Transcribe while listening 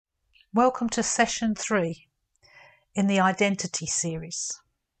Welcome to session 3 in the Identity series.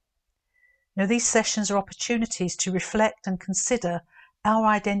 Now, these sessions are opportunities to reflect and consider our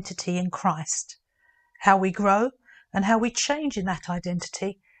identity in Christ, how we grow and how we change in that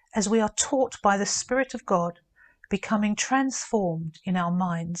identity as we are taught by the Spirit of God, becoming transformed in our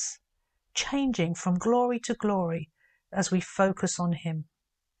minds, changing from glory to glory as we focus on Him.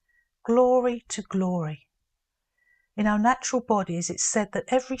 Glory to glory. In our natural bodies, it's said that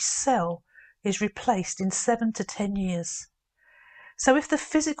every cell is replaced in 7 to 10 years. So if the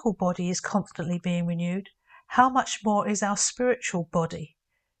physical body is constantly being renewed, how much more is our spiritual body,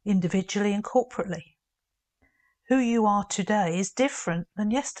 individually and corporately? Who you are today is different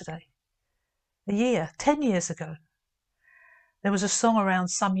than yesterday, a year, 10 years ago. There was a song around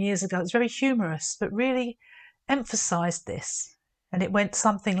some years ago, it was very humorous, but really emphasised this. And it went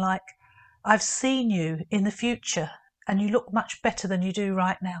something like, I've seen you in the future and you look much better than you do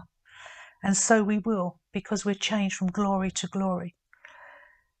right now. And so we will, because we're changed from glory to glory.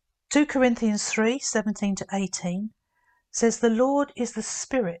 2 Corinthians 3:17 to 18 says, the Lord is the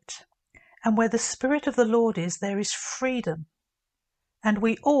Spirit, and where the Spirit of the Lord is, there is freedom. And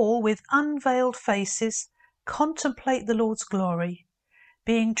we all, with unveiled faces, contemplate the Lord's glory,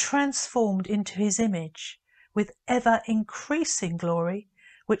 being transformed into His image, with ever increasing glory,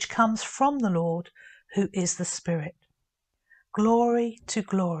 which comes from the Lord, who is the Spirit. Glory to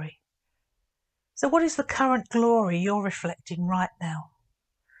glory. So what is the current glory you're reflecting right now?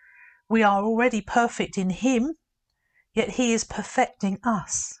 We are already perfect in Him, yet He is perfecting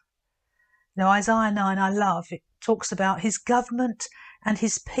us. Now, Isaiah 9 I love. It talks about His government and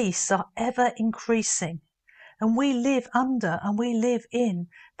His peace are ever increasing. And we live under and we live in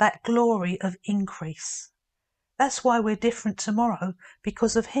that glory of increase. That's why we're different tomorrow,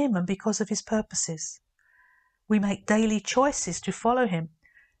 because of Him and because of His purposes. We make daily choices to follow Him,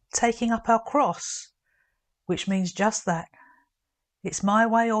 taking up our cross, which means just that. It's my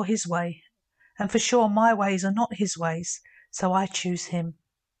way or His way, and for sure my ways are not His ways, so I choose Him.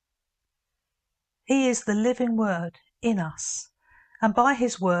 He is the living Word in us, and by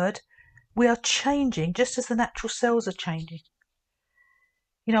His Word we are changing just as the natural cells are changing.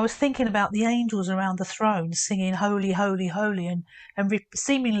 You know, I was thinking about the angels around the throne singing holy, holy, holy, and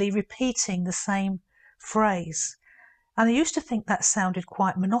seemingly repeating the same phrase. And I used to think that sounded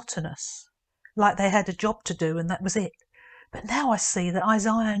quite monotonous, like they had a job to do and that was it. But now I see that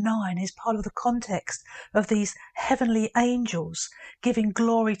Isaiah 9 is part of the context of these heavenly angels giving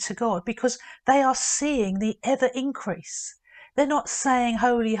glory to God, because they are seeing the ever increase. They're not saying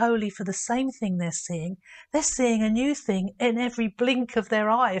holy, holy for the same thing they're seeing. They're seeing a new thing in every blink of their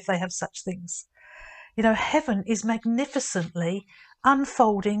eye, if they have such things. You know, heaven is magnificently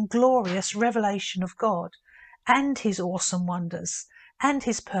unfolding glorious revelation of God and His awesome wonders and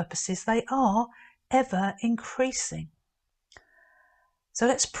His purposes. They are ever increasing. So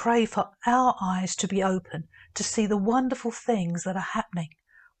let's pray for our eyes to be open to see the wonderful things that are happening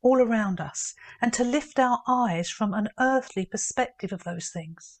all around us, and to lift our eyes from an earthly perspective of those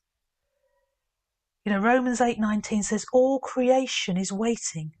things. You know, Romans 8:19 says all creation is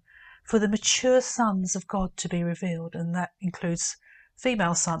waiting for the mature sons of God to be revealed, and that includes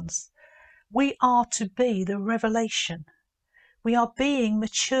female sons. We are to be the revelation. We are being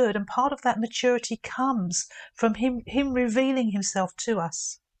matured, and part of that maturity comes from Him revealing Himself to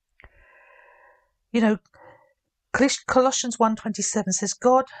us. You know, Colossians 1:27 says,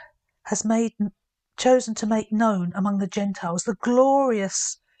 God has chosen to make known among the Gentiles the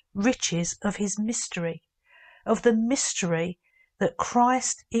glorious riches of His mystery, of the mystery that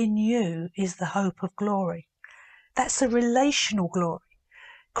Christ in you is the hope of glory. That's a relational glory.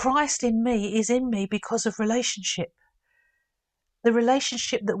 Christ in me is in me because of relationship. The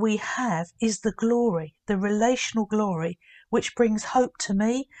relationship that we have is the glory, the relational glory, which brings hope to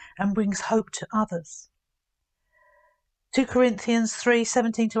me and brings hope to others. 2 Corinthians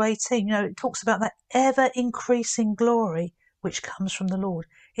 3:17 to 18, you know, it talks about that ever increasing glory which comes from the Lord.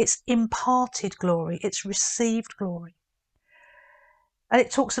 It's imparted glory, it's received glory. And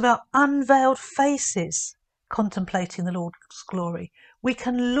it talks about unveiled faces contemplating the Lord's glory. We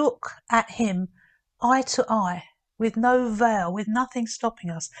can look at Him eye to eye, with no veil, with nothing stopping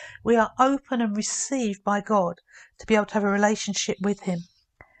us. We are open and received by God to be able to have a relationship with Him.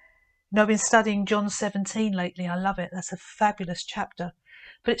 You know, I've been studying John 17 lately. I love it. That's a fabulous chapter.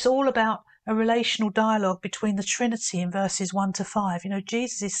 But it's all about a relational dialogue between the Trinity in verses 1 to 5. You know,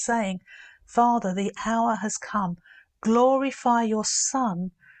 Jesus is saying, Father, the hour has come. Glorify your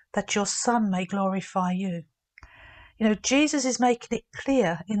Son, that your Son may glorify you. You know, Jesus is making it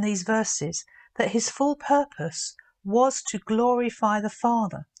clear in these verses that His full purpose was to glorify the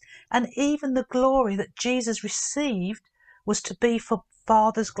Father. And even the glory that Jesus received was to be for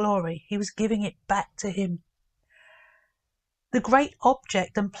Father's glory. He was giving it back to him. The great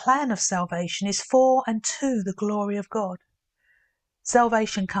object and plan of salvation is for and to the glory of God.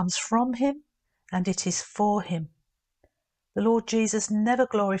 Salvation comes from him and it is for him. The Lord Jesus never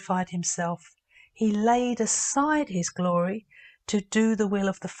glorified himself. He laid aside his glory to do the will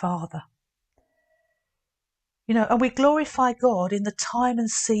of the Father. And we glorify God in the time and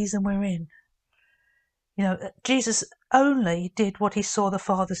season we're in. Jesus only did what he saw the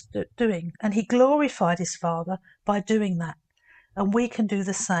Father doing, and he glorified his Father by doing that. And we can do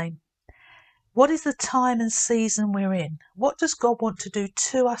the same. What is the time and season we're in? What does God want to do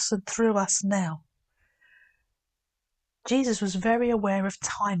to us and through us now? Jesus was very aware of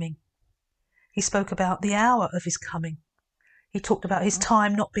timing. He spoke about the hour of his coming. He talked about his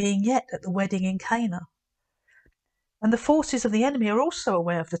time not being yet at the wedding in Cana. And the forces of the enemy are also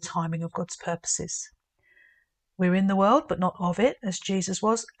aware of the timing of God's purposes. We're in the world, but not of it, as Jesus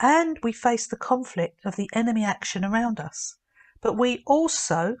was, and we face the conflict of the enemy action around us. But we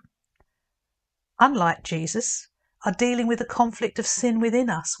also, unlike Jesus, are dealing with the conflict of sin within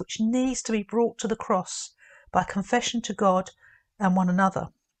us, which needs to be brought to the cross by confession to God and one another.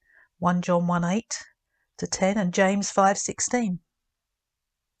 1 John 1:8-10 and James 5:16.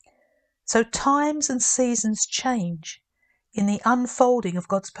 So times and seasons change in the unfolding of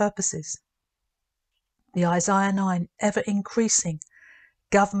God's purposes. The Isaiah 9 ever-increasing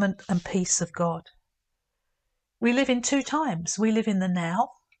government and peace of God. We live in two times. We live in the now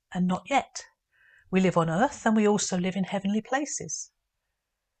and not yet. We live on earth and we also live in heavenly places.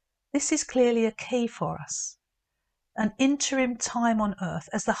 This is clearly a key for us. An interim time on earth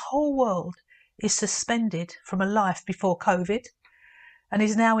as the whole world is suspended from a life before COVID and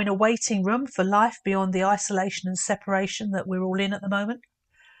is now in a waiting room for life beyond the isolation and separation that we're all in at the moment.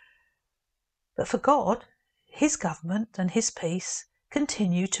 But for God, his government and his peace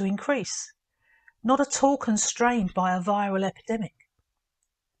continue to increase, not at all constrained by a viral epidemic.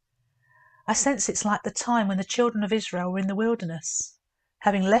 I sense it's like the time when the children of Israel were in the wilderness,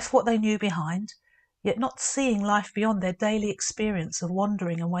 having left what they knew behind, yet not seeing life beyond their daily experience of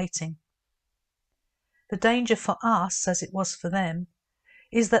wandering and waiting. The danger for us, as it was for them,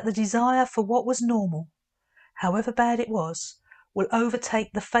 is that the desire for what was normal, however bad it was, will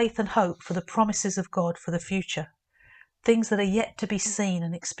overtake the faith and hope for the promises of God for the future, things that are yet to be seen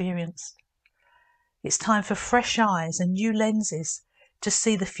and experienced. It's time for fresh eyes and new lenses to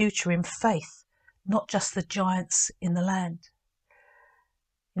see the future in faith, not just the giants in the land.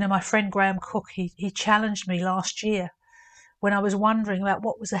 My friend Graham Cook, he challenged me last year when I was wondering about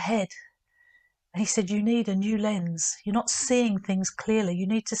what was ahead. And he said, you need a new lens. You're not seeing things clearly. You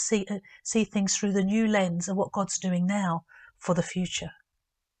need to see things through the new lens of what God's doing now for the future.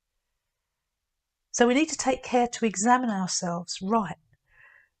 So we need to take care to examine ourselves right,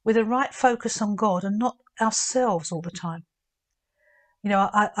 with a right focus on God and not ourselves all the time.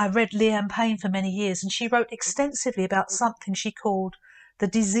 I read Leanne Payne for many years, and she wrote extensively about something she called the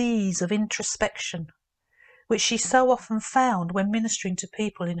disease of introspection, which she so often found when ministering to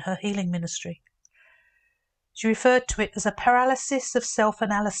people in her healing ministry. She referred to it as a paralysis of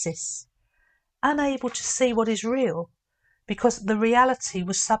self-analysis, unable to see what is real because the reality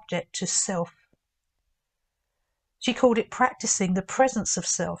was subject to self. She called it practicing the presence of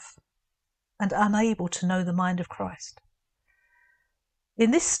self and unable to know the mind of Christ.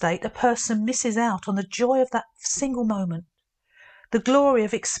 In this state, a person misses out on the joy of that single moment, the glory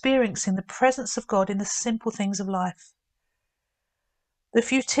of experiencing the presence of God in the simple things of life. The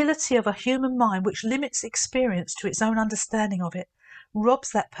futility of a human mind which limits experience to its own understanding of it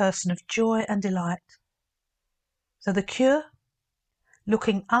robs that person of joy and delight. So the cure?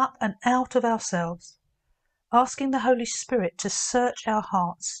 Looking up and out of ourselves, asking the Holy Spirit to search our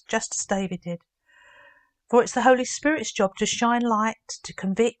hearts, just as David did. For it's the Holy Spirit's job to shine light, to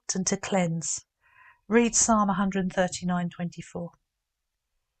convict and to cleanse. Read Psalm 139:24.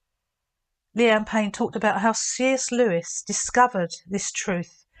 Leanne Payne talked about how C.S. Lewis discovered this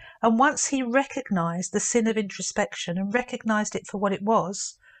truth, and once he recognised the sin of introspection and recognised it for what it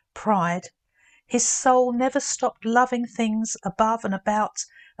was, pride, his soul never stopped loving things above and about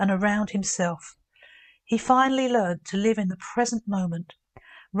and around himself. He finally learned to live in the present moment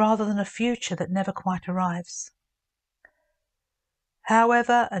rather than a future that never quite arrives.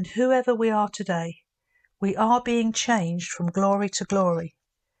 However and whoever we are today, we are being changed from glory to glory,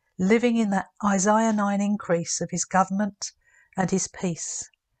 living in that Isaiah 9 increase of his government and his peace.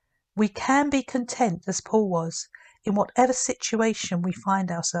 We can be content, as Paul was, in whatever situation we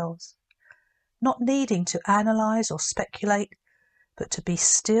find ourselves, not needing to analyse or speculate, but to be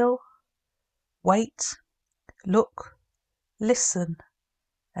still, wait, look, listen,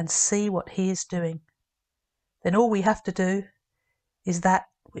 and see what he is doing. Then all we have to do is that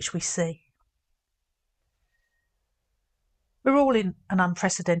which we see. We're all in an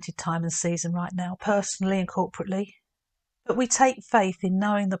unprecedented time and season right now, personally and corporately, but we take faith in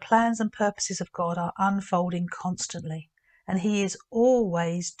knowing the plans and purposes of God are unfolding constantly, and he is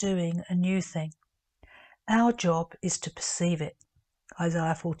always doing a new thing. Our job is to perceive it.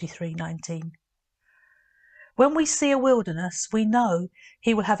 Isaiah 43:19. When we see a wilderness, we know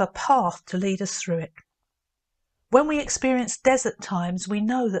he will have a path to lead us through it. When we experience desert times, we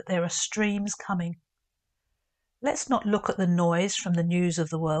know that there are streams coming. Let's not look at the noise from the news of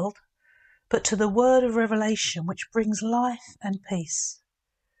the world, but to the word of revelation which brings life and peace.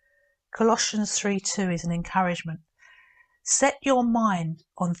 Colossians 3:2 is an encouragement. Set your mind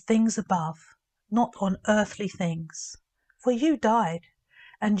on things above, not on earthly things. For you died,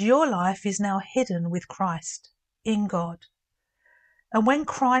 and your life is now hidden with Christ in God. And when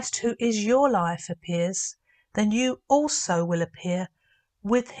Christ, who is your life, appears, then you also will appear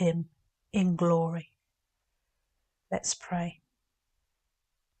with him in glory. Let's pray.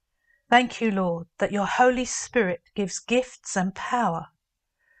 Thank you, Lord, that your Holy Spirit gives gifts and power.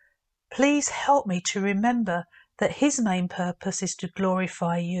 Please help me to remember that his main purpose is to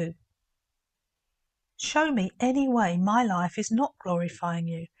glorify you. Show me any way my life is not glorifying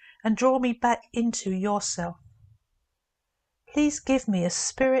you and draw me back into yourself. Please give me a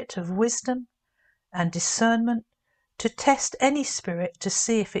spirit of wisdom and discernment to test any spirit to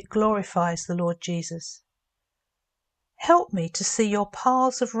see if it glorifies the Lord Jesus. Help me to see your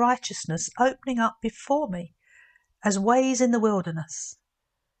paths of righteousness opening up before me as ways in the wilderness,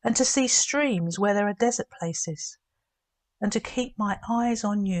 and to see streams where there are desert places, and to keep my eyes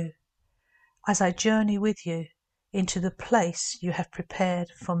on you as I journey with you into the place you have prepared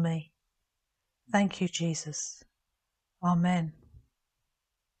for me. Thank you, Jesus. Amen.